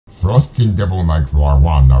Frosts in Devil May Cry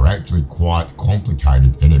 1 are actually quite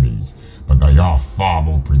complicated enemies, but they are far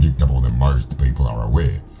more predictable than most people are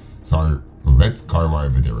aware. So let's go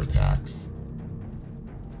over their attacks.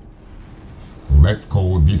 Let's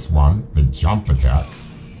call this one the jump attack.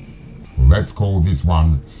 Let's call this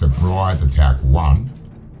one surprise attack 1.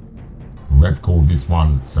 Let's call this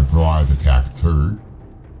one surprise attack 2.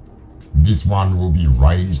 This one will be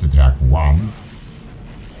ranged attack 1.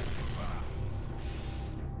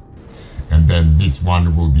 And then this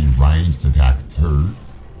one will be ranged attack 2.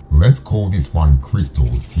 Let's call this one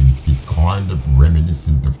Crystal, since it's kind of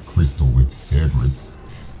reminiscent of Crystal with Cerberus.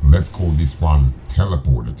 Let's call this one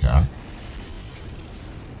teleport attack.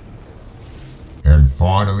 And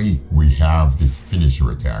finally, we have this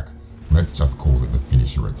finisher attack. Let's just call it the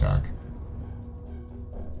finisher attack.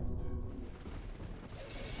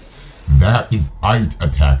 That is 8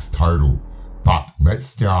 attacks total, but let's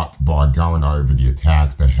start by going over the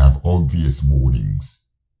attacks that have obvious warnings.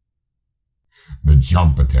 The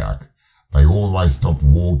jump attack. They always stop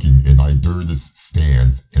walking and they do this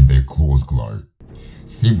stance and their claws glow.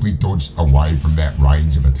 Simply dodge away from that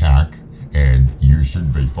range of attack and you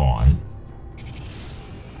should be fine.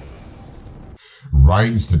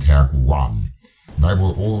 Ranged attack 1. They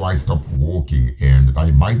will always stop walking and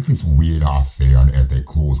they make this weird ass sound as their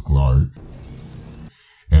claws glow.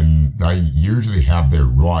 And they usually have their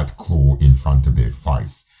right claw in front of their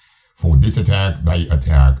face. For this attack, they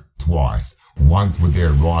attack twice. Once with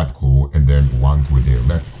their right claw and then once with their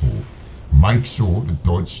left claw. Make sure to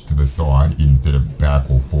dodge to the side instead of back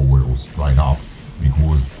or forward or straight up,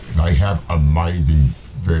 because they have amazing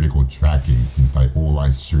vertical tracking since they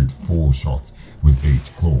always shoot 4 shots with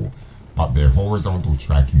each claw, but their horizontal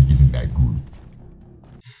tracking isn't that good.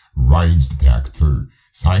 Ranged attack 2.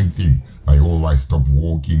 Same thing, they always stop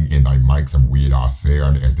walking and they make some weird ass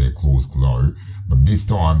sound as their claws glow, but this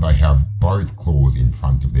time they have both claws in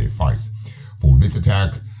front of their face. For this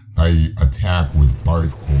attack, they attack with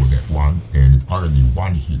both claws at once and it's only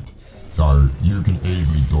 1 hit, so you can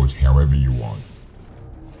easily dodge however you want.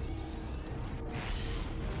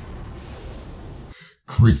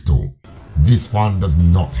 Crystal. This one does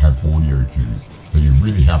not have audio cues, so you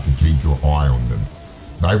really have to keep your eye on them.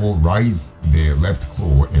 They will raise their left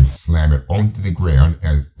claw and slam it onto the ground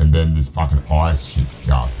and then this fucking ice shit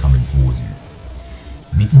starts coming towards you.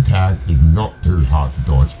 This attack is not too hard to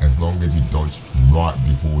dodge as long as you dodge right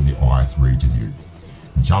before the ice reaches you.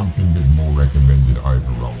 Jumping is more recommended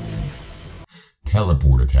over rolling.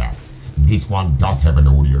 Teleport attack. This one does have an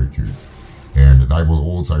audio cue, and they will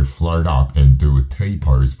also float up and do a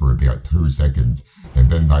T-pose for about 2 seconds, and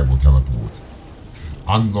then they will teleport.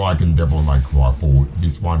 Unlike in Devil May Cry 4,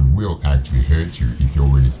 this one will actually hurt you if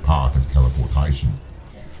you're in its path of teleportation.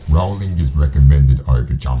 Rolling is recommended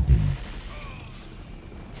over jumping.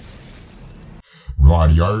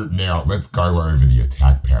 Rightio, now let's go over the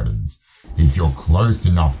attack patterns. If you're close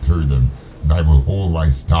enough to them, they will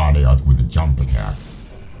always start out with a jump attack.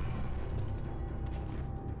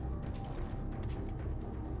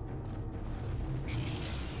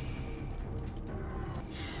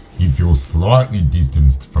 If you're slightly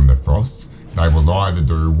distanced from the Frosts, they will either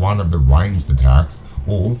do one of the ranged attacks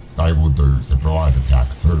or they will do surprise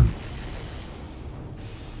attack 2.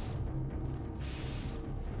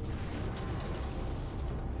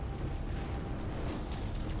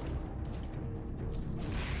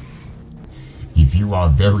 If you are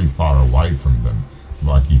very far away from them,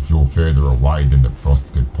 like if you're further away than the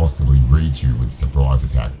Frosts could possibly reach you with surprise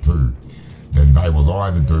attack 2, then they will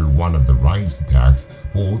either do one of the ranged attacks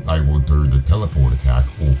or they will do the teleport attack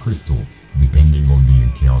or crystal, depending on the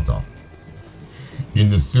encounter. In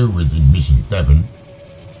the sewers in Mission 7,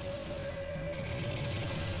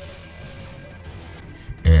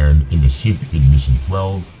 and in the ship in Mission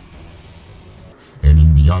 12, and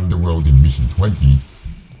in the underworld in Mission 20,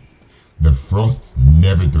 the Frosts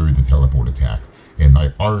never do the teleport attack, and they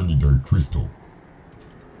only do crystal.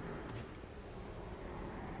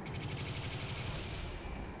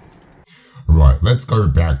 Right, let's go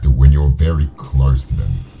back to when you're very close to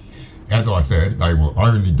them. As I said, they will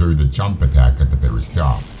only do the jump attack at the very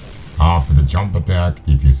start. After the jump attack,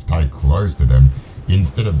 if you stay close to them,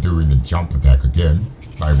 instead of doing the jump attack again,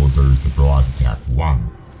 they will do surprise attack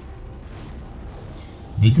 1.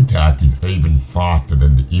 This attack is even faster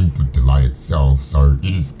than the input delay itself, so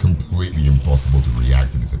it is completely impossible to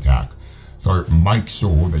react to this attack. So make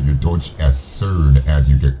sure that you dodge as soon as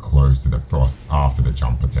you get close to the Frosts after the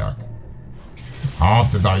jump attack.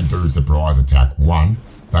 After they do surprise attack 1,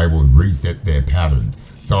 they will reset their pattern,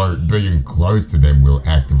 so being close to them will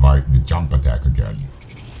activate the jump attack again.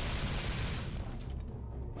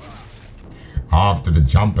 After the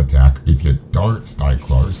jump attack, if you don't stay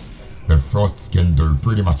close, the Frosts can do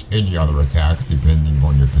pretty much any other attack depending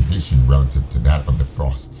on your position relative to that of the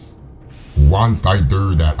Frosts. Once they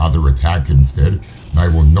do that other attack instead, they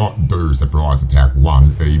will not do surprise attack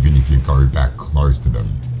 1 even if you go back close to them.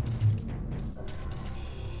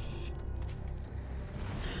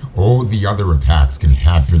 All the other attacks can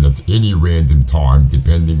happen at any random time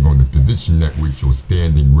depending on the position at which you're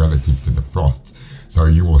standing relative to the Frosts, so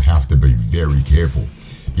you will have to be very careful.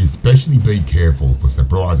 Especially be careful for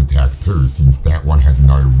surprise attack 2 since that one has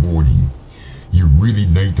no warning. You really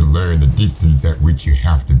need to learn the distance at which you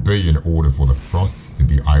have to be in order for the Frosts to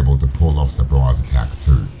be able to pull off surprise attack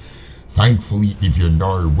 2. Thankfully, if you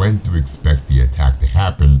know when to expect the attack to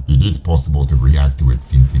happen, it is possible to react to it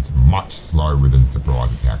since it's much slower than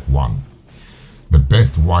surprise attack 1. The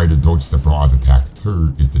best way to dodge surprise attack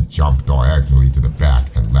 2 is to jump diagonally to the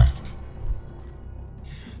back and left.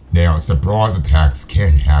 Now, surprise attacks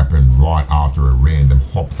can happen right after a random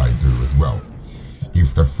hop they do as well.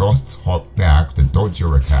 If the Frosts hop back to dodge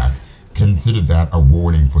your attack, consider that a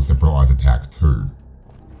warning for surprise attack 2.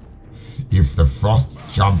 If the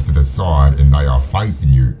Frosts jump to the side and they are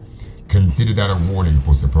facing you, consider that a warning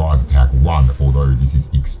for surprise attack 1, although this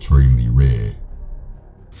is extremely rare.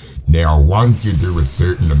 Now, once you do a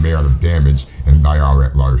certain amount of damage and they are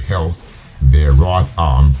at low health, their right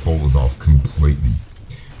arm falls off completely.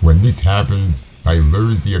 When this happens, they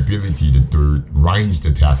lose the ability to do ranged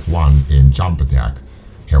attack 1 and jump attack.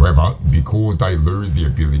 However, because they lose the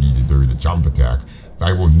ability to do the jump attack,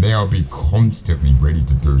 they will now be constantly ready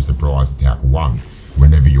to do surprise attack 1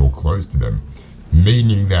 whenever you're close to them,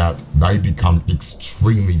 meaning that they become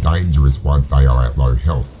extremely dangerous once they are at low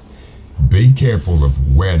health. Be careful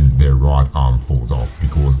of when their right arm falls off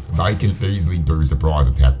because they can easily do surprise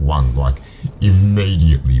attack 1 like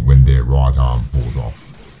immediately when their right arm falls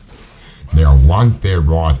off. Now, once their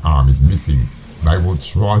right arm is missing, they will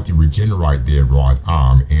try to regenerate their right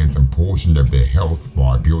arm and some portion of their health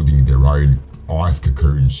by building their own ice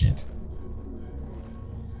cocoon shit.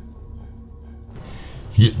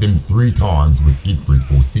 Hit them 3 times with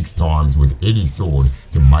Ifrit or 6 times with any sword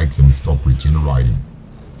to make them stop regenerating.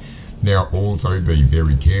 Now, also be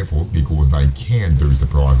very careful because they can do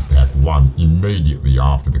surprise attack 1 immediately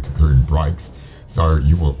after the cocoon breaks, so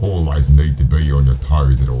you will always need to be on your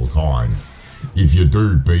toes at all times. If you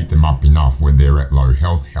do beat them up enough when they're at low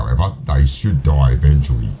health, however, they should die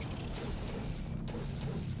eventually.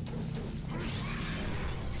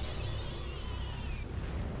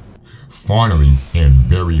 Finally, and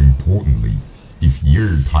very importantly, if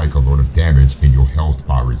you take a lot of damage and your health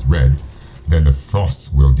bar is red, then the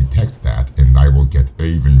Frosts will detect that and they will get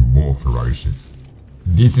even more ferocious.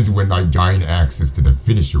 This is when they gain access to the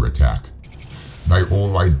finisher attack. They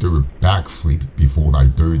always do a backflip before they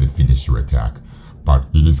do the finisher attack, but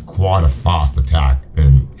it is quite a fast attack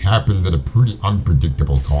and happens at a pretty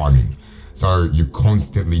unpredictable timing, so you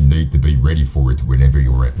constantly need to be ready for it whenever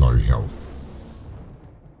you're at low health.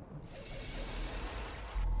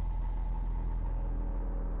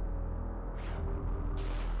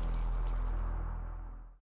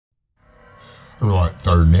 Right,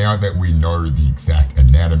 so now that we know the exact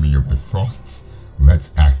anatomy of the Frosts,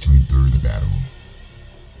 let's actually do the battle.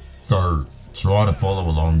 So, try to follow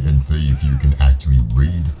along and see if you can actually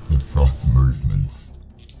read the Frost's movements.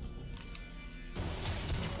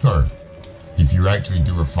 So, if you actually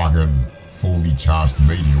do a fucking fully charged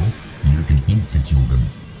meteor, you can insta-kill them.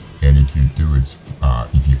 And if you do it,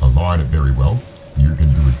 if you align it very well, you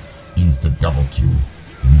can do an insta-double kill.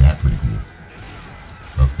 Isn't that pretty cool?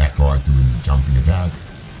 Look, that guy's doing the jumping attack.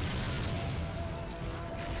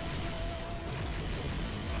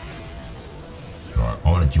 Right,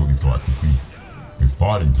 I want to kill this guy quickly. His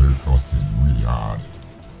fighting too Frost is really hard.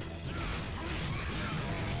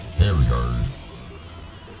 There we go.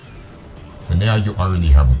 So now you only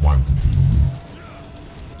have 1 to deal with.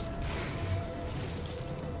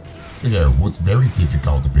 So yeah, what's very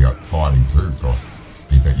difficult about fighting 2 Frosts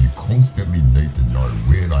is that you constantly need to know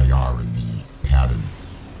where they are in the pattern.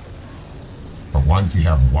 But once you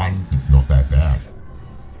have 1, it's not that bad.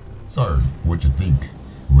 So, what'd you think?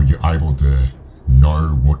 Were you able to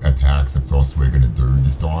know what attacks the Frost were going to do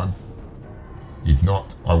this time? If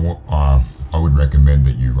not, I would recommend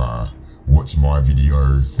that you watch my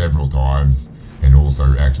video several times and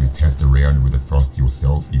also actually test around with the Frost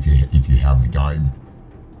yourself if you have the game.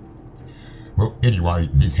 Well, anyway,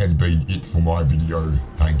 this has been it for my video.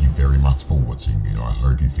 Thank you very much for watching and I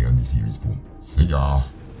hope you found this useful. See ya!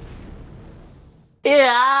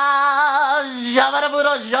 Yeah, Jabba the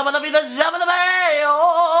vida, Jabba the bay,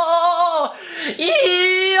 oh,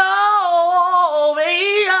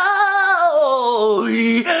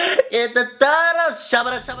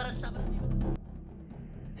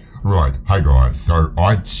 Right, hey guys, so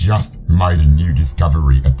I just made a new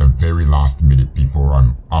discovery at the very last minute before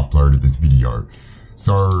I uploaded this video.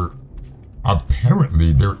 So,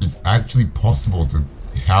 apparently it's actually possible to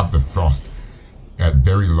have the Frost at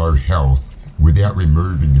very low health without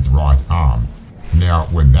removing his right arm. Now,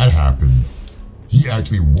 when that happens, he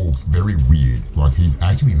actually walks very weird, like he's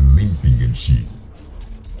actually limping and shit.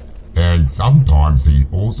 And sometimes he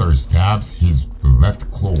also stabs his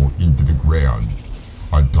left claw into the ground.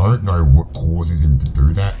 I don't know what causes him to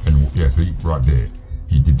do that, and yeah, see, right there.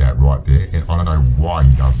 He did that right there, and I don't know why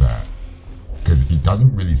he does that. Because it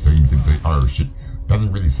doesn't really seem to be, oh shit,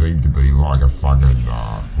 doesn't really seem to be like a fucking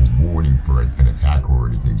warning for an attack or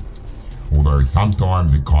anything. Although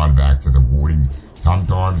sometimes it kind of acts as a warning,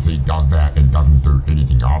 sometimes he does that and doesn't do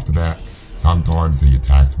anything after that. Sometimes he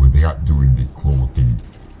attacks without doing the claw thing.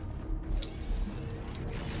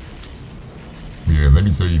 Yeah, let me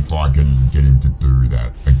see if I can get him to do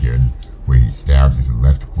that again, where he stabs his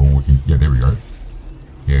left claw in, yeah, there we go.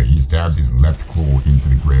 Yeah, he stabs his left claw into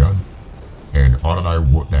the ground, and I don't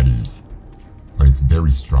know what that is, but it's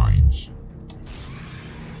very strange.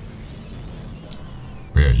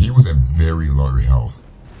 But yeah, he was at very low health.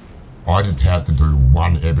 I just had to do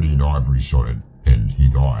one ebony and ivory shot and he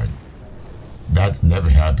died. That's never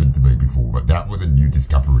happened to me before, but that was a new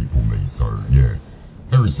discovery for me, so yeah.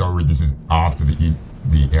 Very sorry, this is after the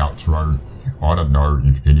outro. I don't know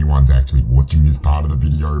if anyone's actually watching this part of the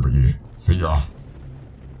video, but yeah, see ya.